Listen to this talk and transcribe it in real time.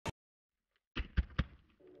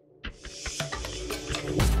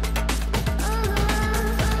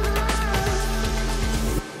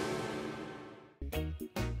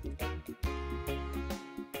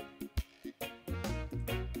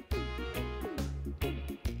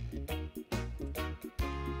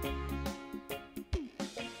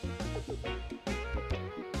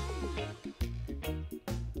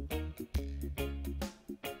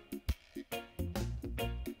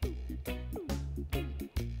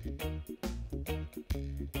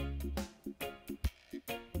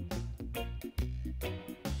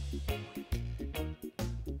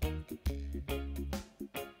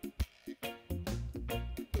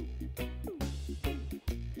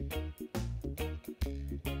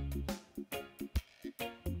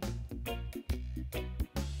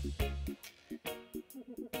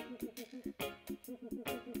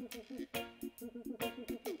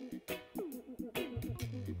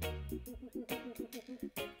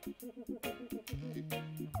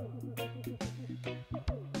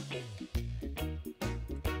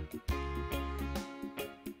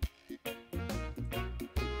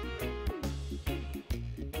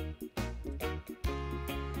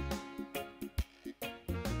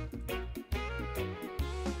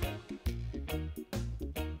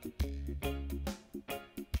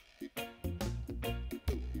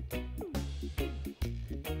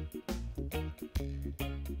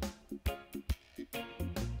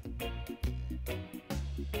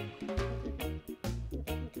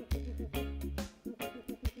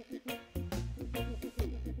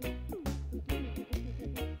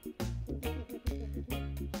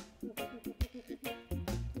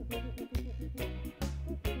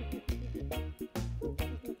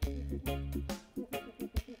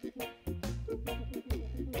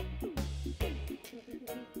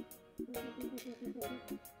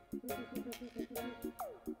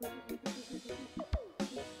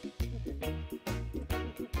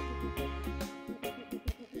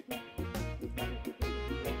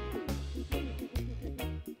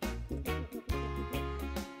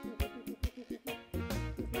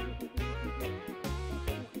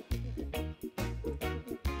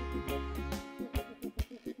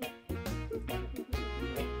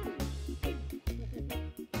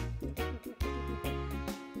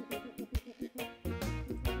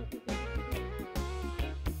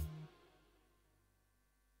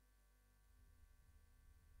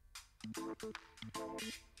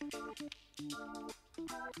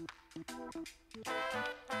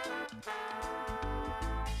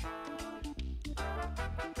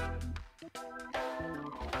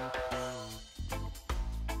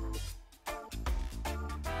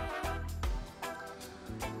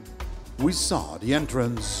We saw the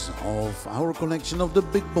entrance of our collection of the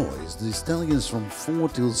big boys, the stallions from 4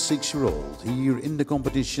 till 6-year-old, here in the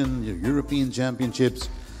competition, the European Championships.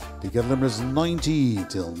 The calibers 90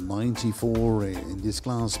 till 94 in this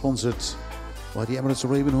class, sponsored by the Emirates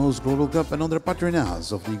Arabian Horse Global Cup and under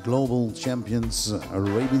patronage of the Global Champions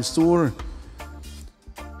Arabian Tour.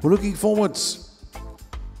 We're looking forward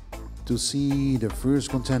to see the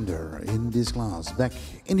first contender in this class back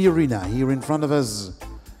in the arena here in front of us.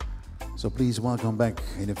 So please welcome back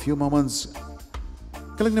in a few moments,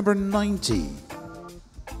 calling number 90.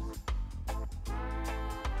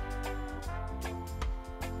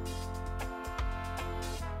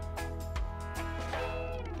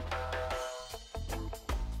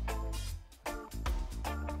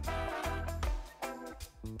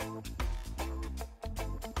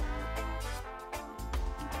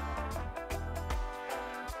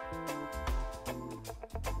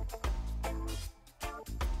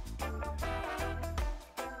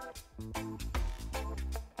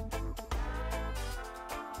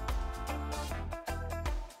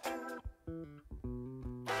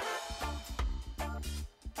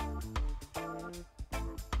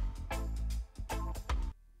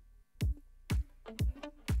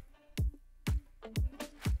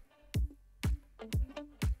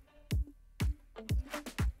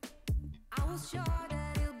 Sure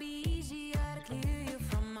that it'll be easier to clear you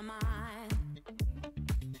from my mind.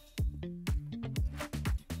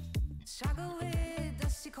 Struggle with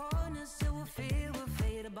dusty corners till we're filled with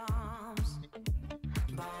fatal bombs.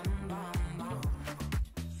 Bomb, bomb, bomb.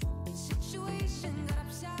 Situation got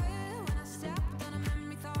upset when I stepped on a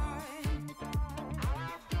memory thorn. I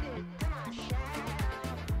did it, come on, shout.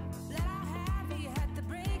 Let out heavy, had to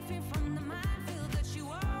break free from the minefield that you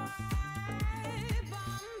are.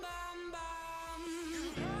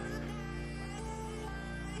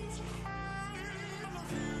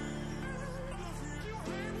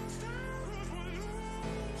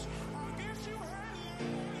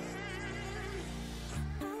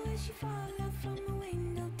 You fall off from the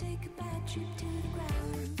window, take a bad trip to the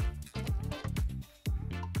ground.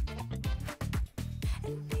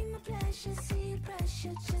 It'll be my pleasure, see you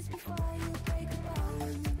pressure just before you break a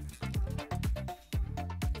bone.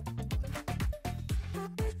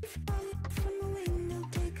 You fall off from the window,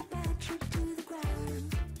 take a bad trip to the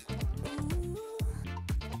ground. Ooh.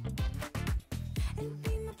 It'll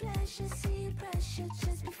be my pleasure, see you pressure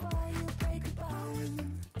just before you break a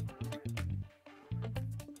bone.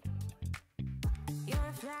 You're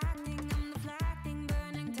reflecting, I'm deflecting,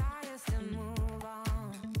 burning tires to move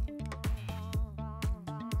on.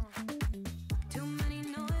 Too many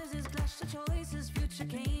no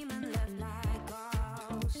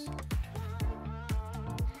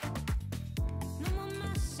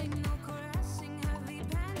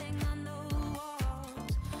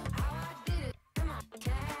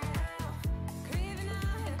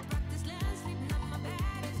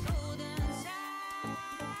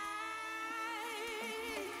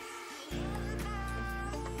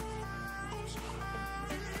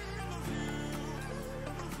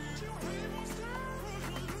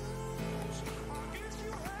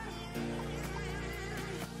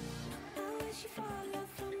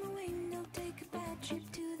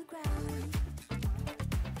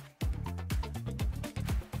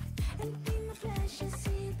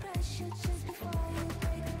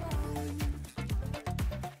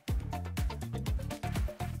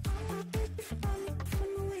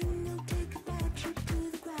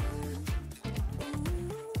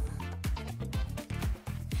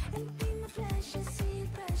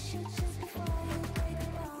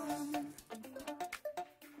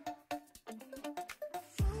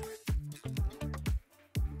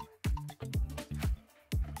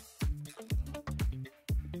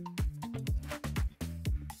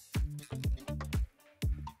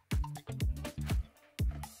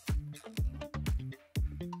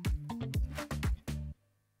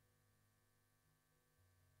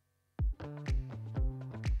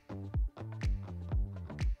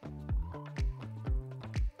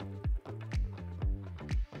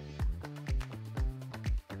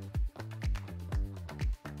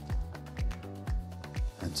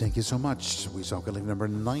And thank you so much. We saw colleague number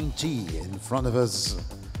 90 in front of us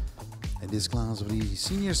in this class of the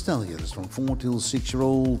senior stallions from 4 till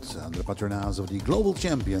 6-year-old under the patronage of the global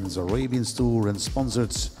champions Arabian Tour and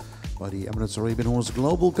sponsored by the Emirates Arabian Horse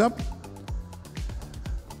Global Cup.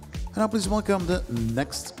 And now please welcome the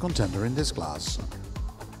next contender in this class.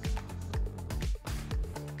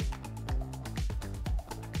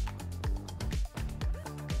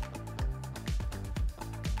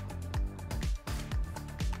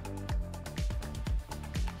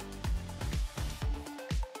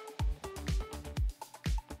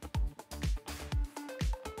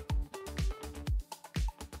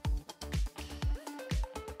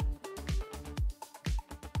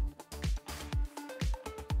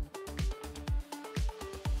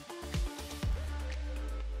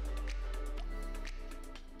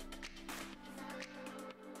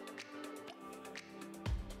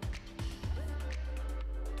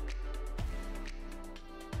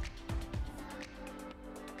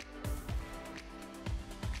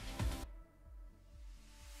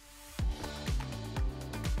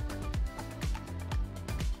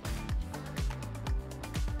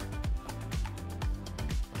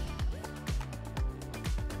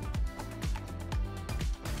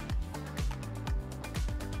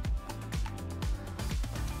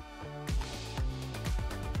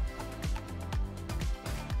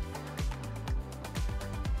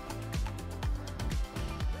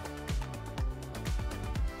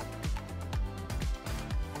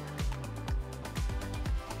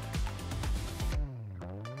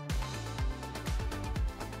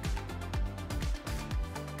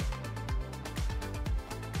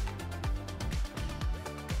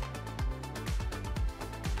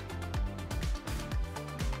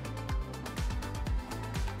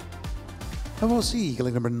 And we'll see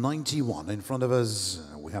colleague number 91 in front of us.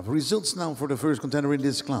 We have results now for the first contender in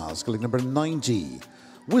this class. Colleague number 90,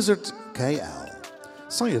 Wizard KL.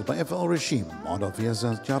 Sired by FL Regime, out of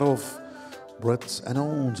Yazatjarov, bred and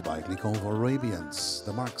owned by Ecaho Arabians.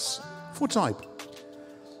 The marks for type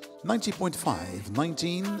 90.5,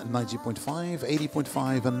 19, 90.5,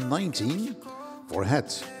 80.5 and 19. For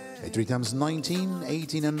head, a 3 times 19,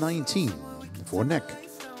 18 and 19. For neck,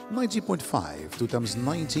 90.5, 2 times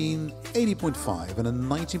 19, 80.5 and a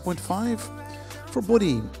 19.5. For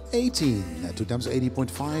body, 18, 2 times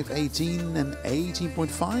 80.5, 18 and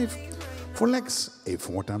 18.5. For legs, a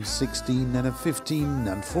 4 times 16 and a 15.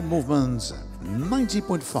 And for movements,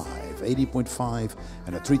 90.5, 80.5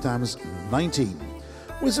 and a 3 times 19.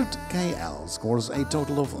 Wizard KL scores a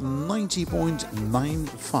total of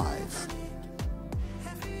 90.95.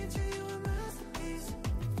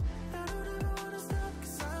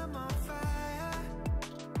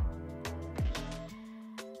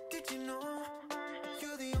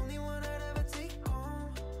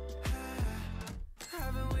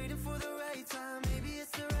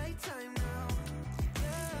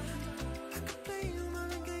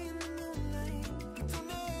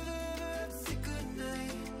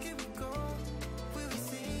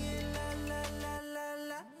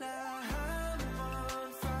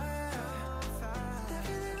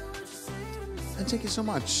 And thank you so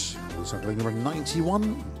much. We start colleague number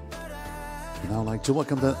 91. I'd now like to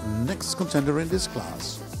welcome the next contender in this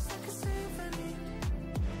class.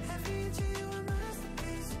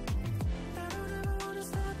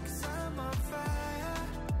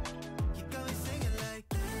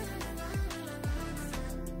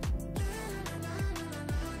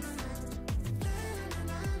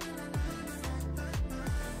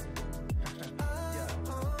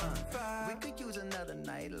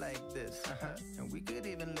 Like this, and we could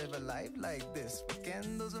even live a life like this, with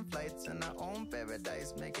candles and flights in our own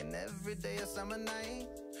paradise, making every day a summer night.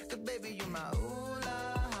 'Cause baby, you my ooh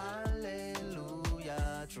la,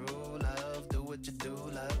 hallelujah, true love. Do what you do,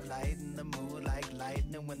 love, lighten the mood like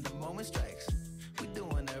lightning when the moment strikes. We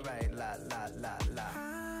doing it right, la la la la.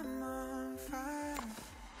 I'm on fire.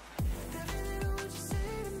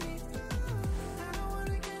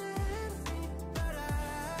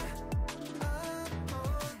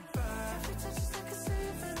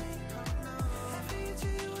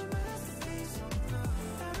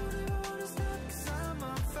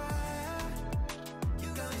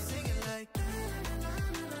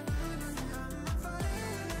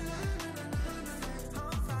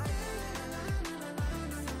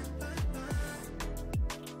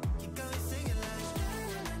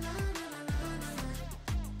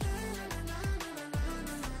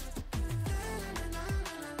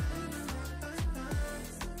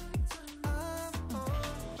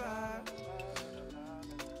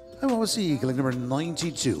 And what we see, clinic number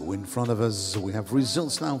 92 in front of us. We have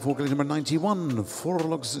results now for clinic number 91,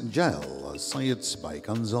 Forlux Gel, science by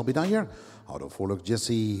Kanzal Bidayar, out of Forlux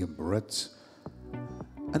Jesse Brett,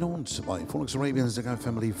 and owned by Forlux Arabians, the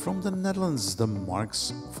family from the Netherlands, the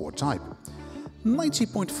Marks 4 type.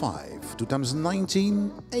 90.5,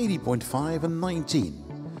 2019, 80.5 and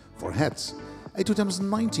 19. For heads, a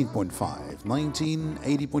 2019.5, 19,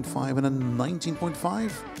 80.5 and a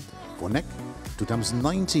 19.5. For neck,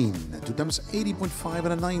 2019, 2080.5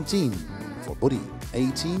 and a 19. For body,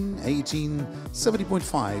 18, 18,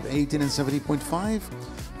 70.5, 18 and 70.5.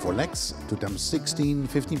 For legs, 2016,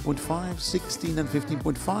 15.5, 16 and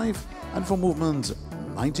 15.5. And for movement,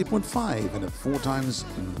 90.5 and a 4 times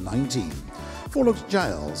 19. Forlux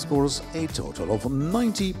Gel scores a total of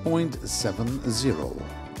 90.70.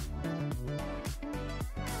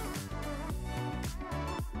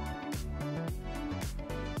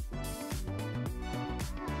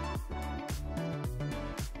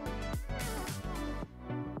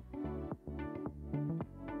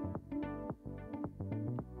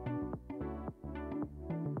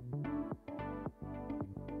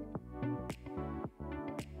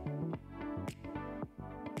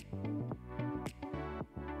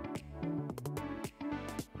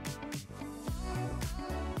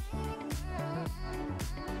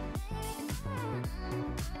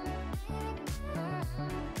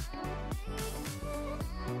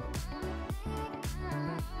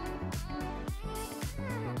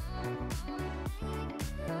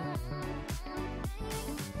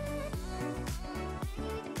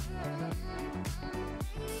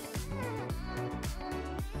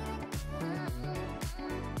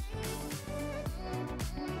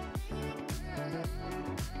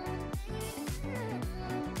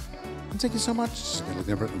 Thank you so much. Clinic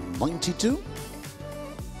number 92.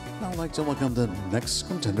 Now I'd like to welcome the next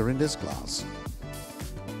contender in this class.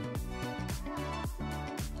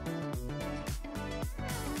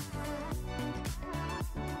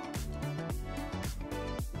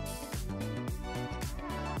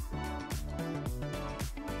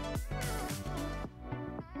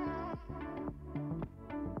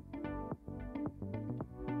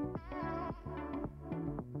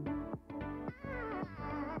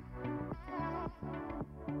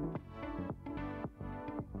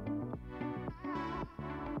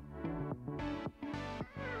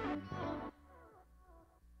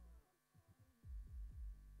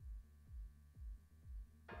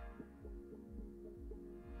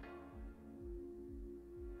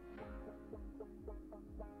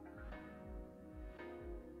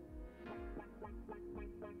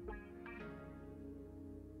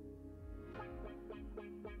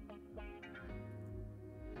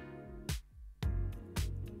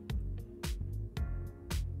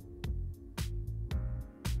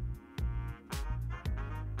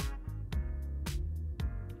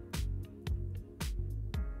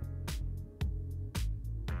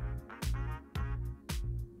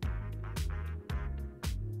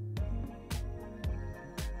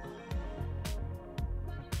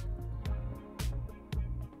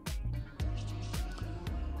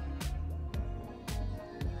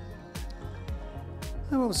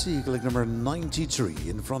 And we'll see clinic number 93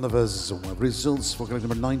 in front of us. Results for clinic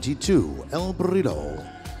number 92, El Burrito.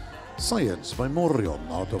 Science by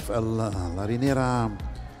Morion out of El Larinera.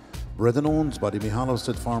 Bred and owned by the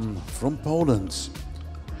Mihalosted farm from Poland.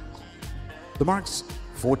 The Marks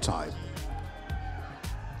 4 type.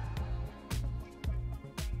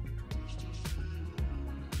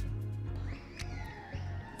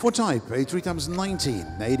 For type, a 3 times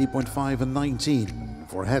 19, 80.5 and 19.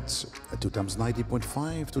 For heads, a 2 times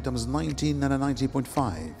 90.5, 2 times 19 and a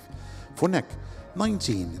 90.5. For neck,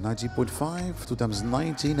 19, 90.5, 2 times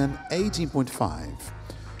 19 and 18.5.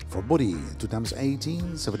 For body, 2 times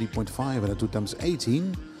 18, 70.5 and a 2 times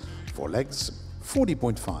 18. For legs,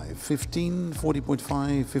 40.5, 15,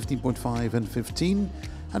 40.5, 15.5 and 15.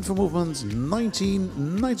 And for movements,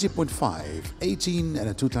 19, 90.5, 18 and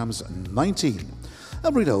a 2 times 19.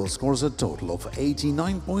 Abrito scores a total of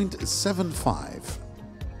 89.75.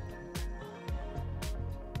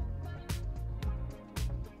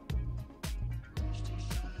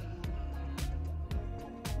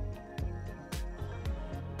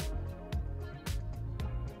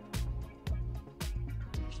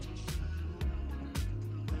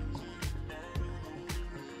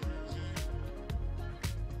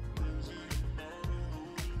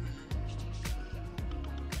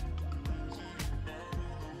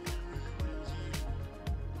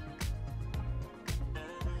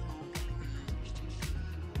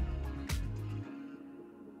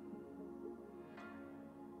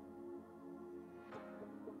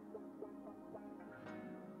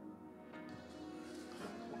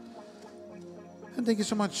 And thank you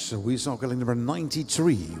so much. We saw collection number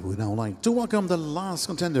 93. We now like to welcome the last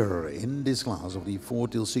contender in this class of the 4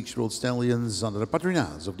 till 6-year-old stallions under the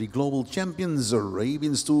patronage of the Global Champions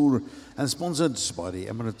Arabians Tour and sponsored by the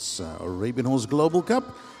Emirates Arabian Horse Global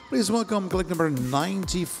Cup. Please welcome collection number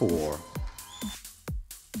 94.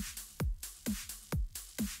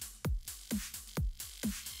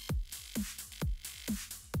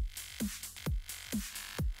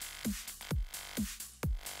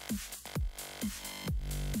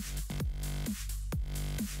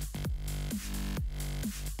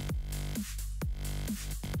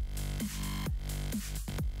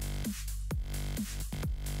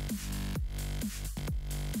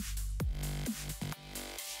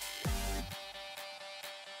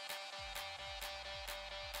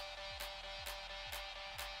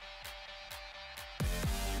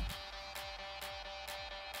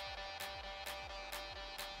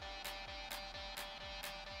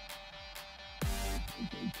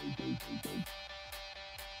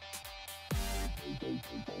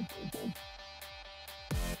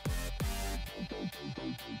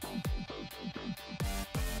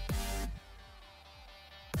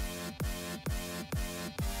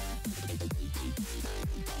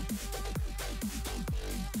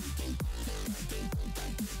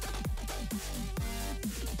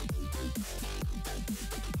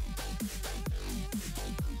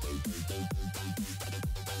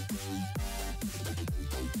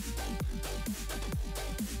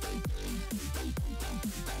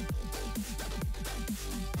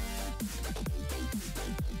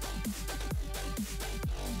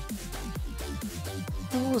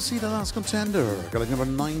 We'll see the last contender, collection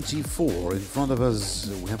number 94. In front of us,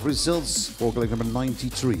 we have results for collection number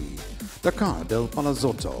 93. Dakar del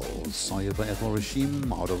Palazzotto, sired by Ethel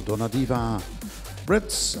Rashim out of Donadiva.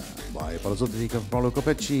 Brits by Palazzotti Paolo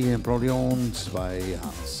Copecci and probably owned by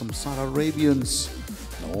some Samsara Arabians.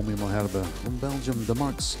 Naomi Moherbe from Belgium, the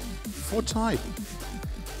marks for type.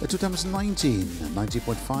 A 2019,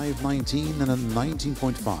 90.5, 19 and a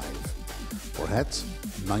 19.5. For head,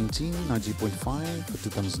 19, 90.5, for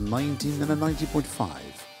 2019 and a 90.5.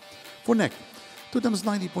 For neck,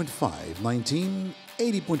 2090.5, 19,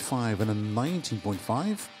 80.5 and a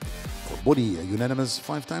 19.5. For body, a unanimous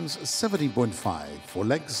 5 times 17.5. For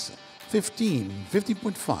legs, 15,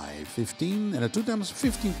 15.5, 15 and a 2 times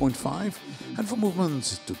 15.5. And for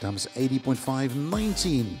movement, 2 times 80.5,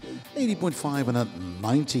 19, 80.5 and a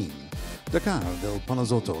 19. Dakar del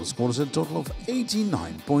Palazzotto scores a total of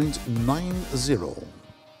 89.90.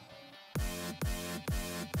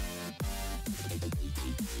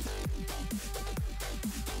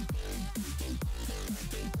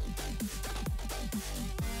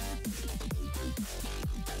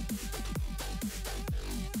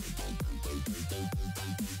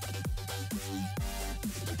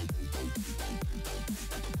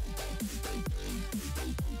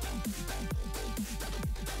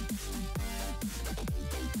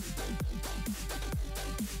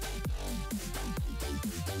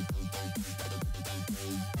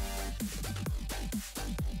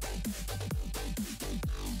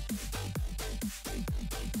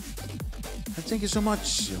 Thank you so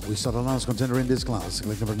much. We saw the last contender in this class,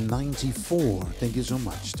 collection number 94. Thank you so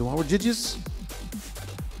much to our judges.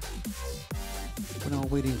 We're now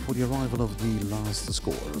waiting for the arrival of the last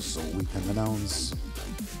scores so we can announce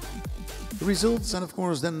the results, and of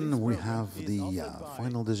course then we have the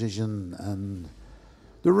final decision and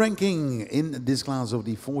the ranking in this class of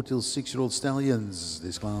the 4 till 6-year-old stallions.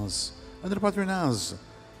 This class under the patronage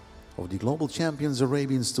of the Global Champions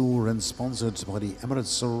Arabians Tour and sponsored by the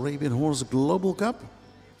Emirates Arabian Horse Global Cup.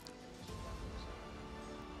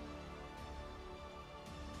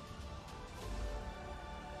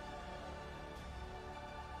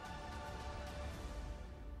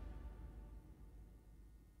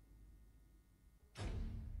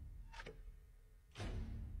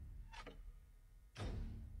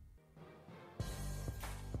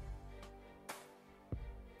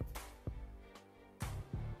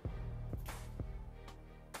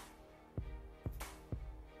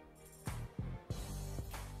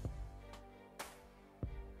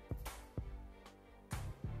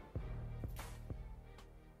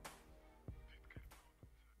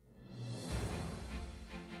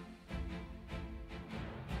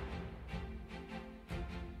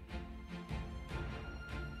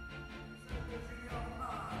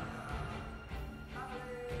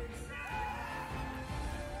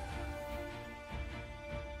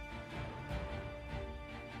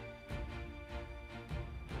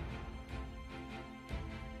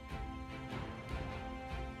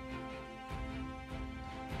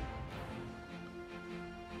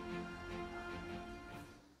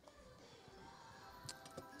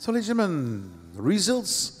 So, ladies and gentlemen,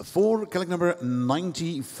 results for collect number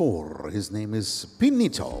 94. His name is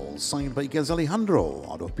Pinito, signed by Ecaho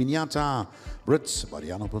Alejandro out of Piñata. Brits by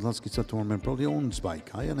Diana Podolski Tournament, probably owned by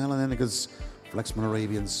Kai and Helen Henniges, Flexman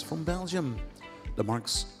Arabians from Belgium. The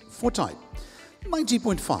marks for type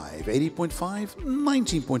 90.5, 80.5,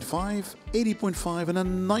 19.5, 80.5, and a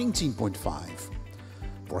 19.5.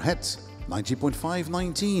 For head 90.5,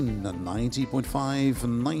 19, 90.5,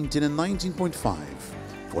 19, and 19.5.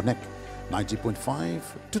 For neck 90.5,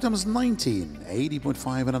 2 times 19,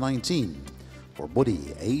 80.5, and a 19. For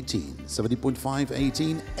body 18, 70.5,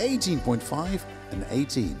 18, 18.5, and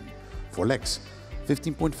 18. For legs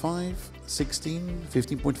 15.5, 16,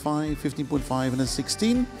 15.5, 15.5, and a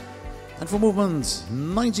 16. And for movements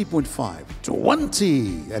 90.5,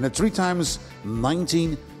 20, and a 3 times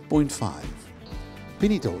 19.5.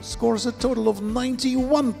 Pinito scores a total of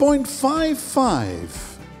 91.55.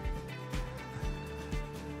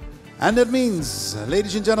 And that means,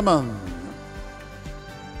 ladies and gentlemen,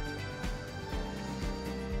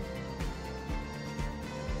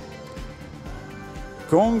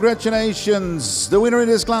 congratulations, the winner in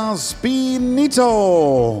this class,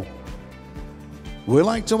 Pinito. We'd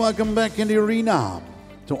like to welcome back in the arena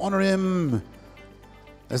to honor him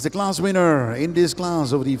as the class winner in this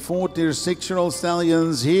class of the 46-year-old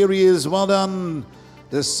stallions. Here he is, well done,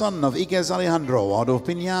 the son of Ecaho Alejandro out of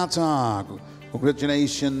Piñata.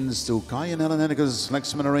 Congratulations to Kai and Helen Henniges,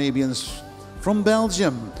 Flexman Arabians from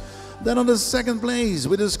Belgium. Then on the second place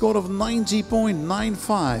with a score of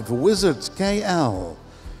 90.95, Wizard KL.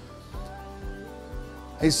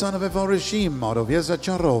 A son of Ecaho Regime out of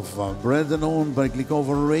Yezacharov, bred and owned by Ecaho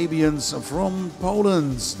Arabians from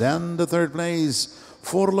Poland. Then the third place,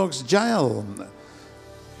 Forlox Jael.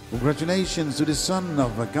 Congratulations to the son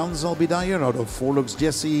of Gansal Bidayer out of Forlox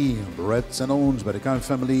Jesse, bred and owned by the Count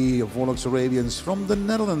family of Forlox Arabians from the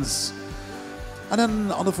Netherlands. And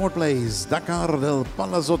then on the fourth place, Dakar del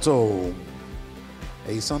Palazotto,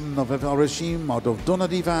 a son of Ecaho Regime out of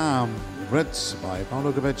Donadiva, bred by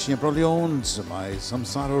Paolo Gavecci and probably owned by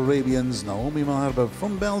Samsara Arabians, Naomi Malherbe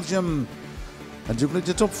from Belgium. And to complete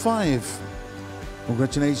the top 5,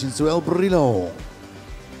 congratulations to El Brillo,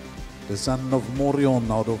 the son of Morion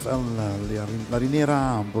out of El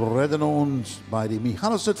Larinera, bred and owned by the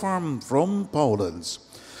Michalos farm from Poland.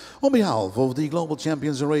 On behalf of the Global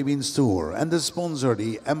Champions Arabians Tour and the sponsor,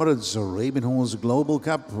 the Emirates Arabian Horse Global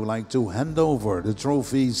Cup, we like to hand over the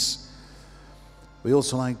trophies. We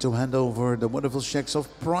also like to hand over the wonderful checks of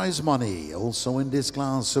prize money, also in this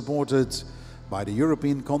class supported by the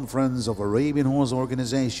European Conference of Arabian Horse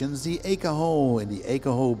Organizations, the Ecaho and the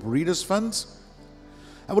Ecaho Breeders' Fund.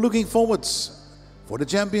 And we're looking forward for the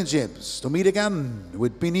championships to meet again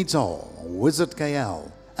with Pinito, Wizard KL,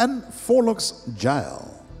 and Forlox Jael.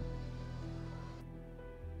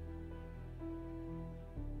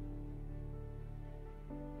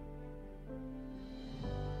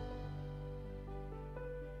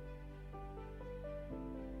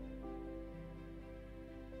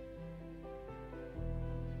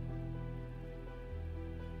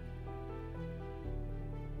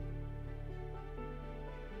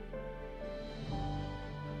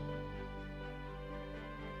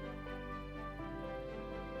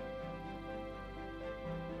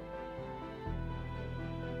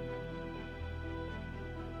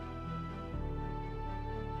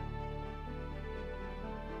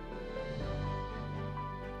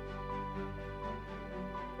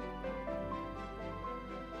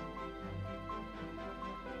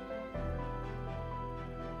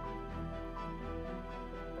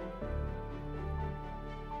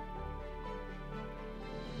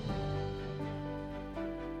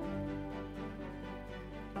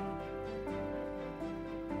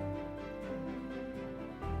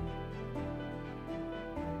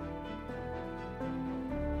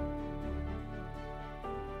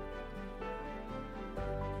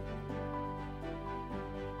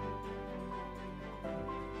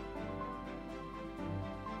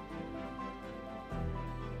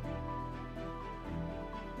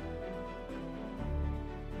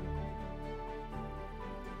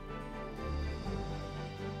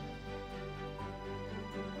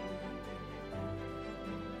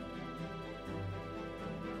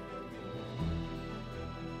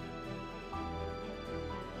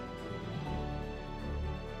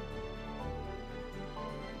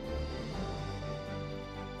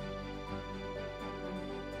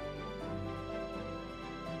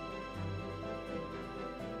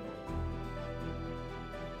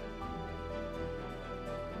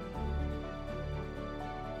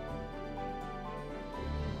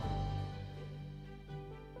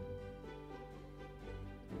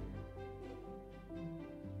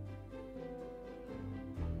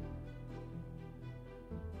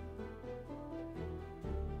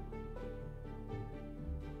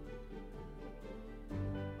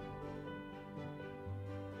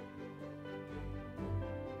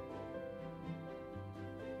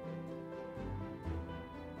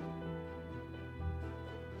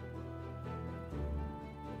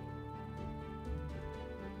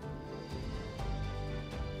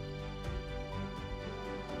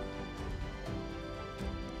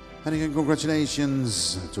 And again,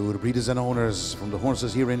 congratulations to the breeders and owners from the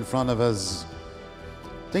horses here in front of us.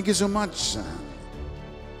 Thank you so much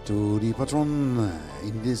to the patron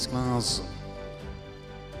in this class,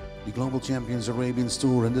 the Global Champions Arabians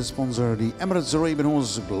Tour, and the sponsor, the Emirates Arabian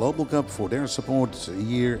Horse Global Cup, for their support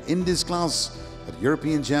here in this class at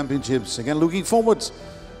European Championships. Again, looking forward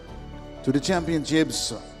to the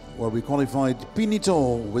championships where we qualified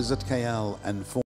Pinito, Wizard KL, and 4.